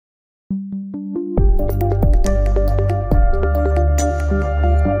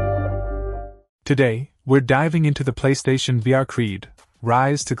Today, we're diving into the PlayStation VR Creed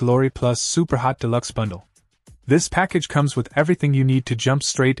Rise to Glory Plus Superhot Deluxe bundle. This package comes with everything you need to jump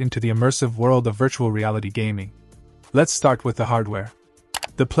straight into the immersive world of virtual reality gaming. Let's start with the hardware.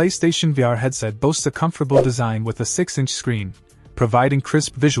 The PlayStation VR headset boasts a comfortable design with a 6-inch screen, providing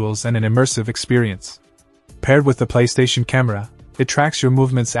crisp visuals and an immersive experience. Paired with the PlayStation camera, it tracks your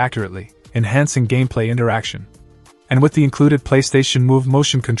movements accurately, enhancing gameplay interaction. And with the included PlayStation Move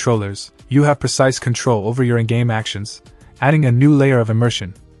motion controllers, you have precise control over your in-game actions, adding a new layer of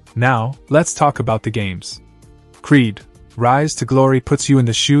immersion. Now, let's talk about the games. Creed Rise to Glory puts you in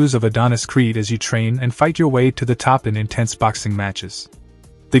the shoes of Adonis Creed as you train and fight your way to the top in intense boxing matches.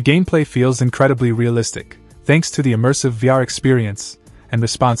 The gameplay feels incredibly realistic, thanks to the immersive VR experience and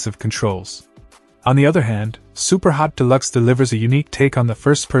responsive controls. On the other hand, Superhot Deluxe delivers a unique take on the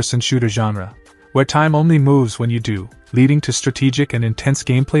first-person shooter genre, where time only moves when you do, leading to strategic and intense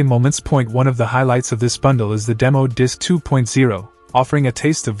gameplay moments. One of the highlights of this bundle is the Demo Disc 2.0, offering a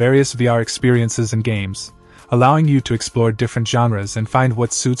taste of various VR experiences and games, allowing you to explore different genres and find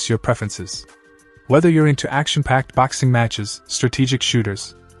what suits your preferences. Whether you're into action-packed boxing matches, strategic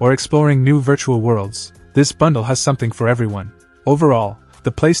shooters, or exploring new virtual worlds, this bundle has something for everyone. Overall,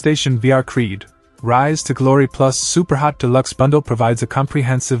 the PlayStation VR Creed Rise to Glory Plus Superhot Deluxe bundle provides a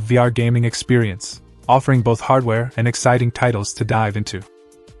comprehensive VR gaming experience, offering both hardware and exciting titles to dive into.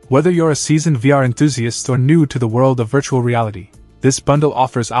 Whether you're a seasoned VR enthusiast or new to the world of virtual reality, this bundle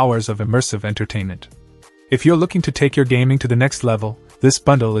offers hours of immersive entertainment. If you're looking to take your gaming to the next level, this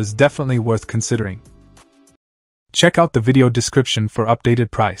bundle is definitely worth considering. Check out the video description for updated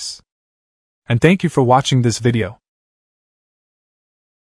price. And thank you for watching this video.